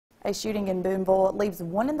A shooting in Booneville leaves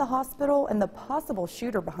one in the hospital and the possible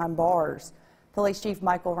shooter behind bars. Police Chief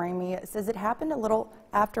Michael Ramey says it happened a little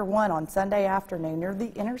after 1 on Sunday afternoon near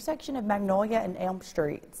the intersection of Magnolia and Elm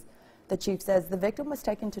Streets. The chief says the victim was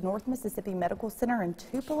taken to North Mississippi Medical Center in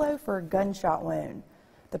Tupelo for a gunshot wound.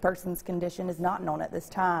 The person's condition is not known at this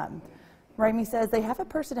time. Ramey says they have a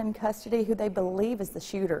person in custody who they believe is the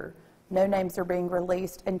shooter. No names are being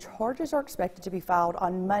released and charges are expected to be filed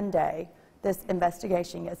on Monday. This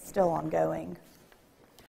investigation is still ongoing.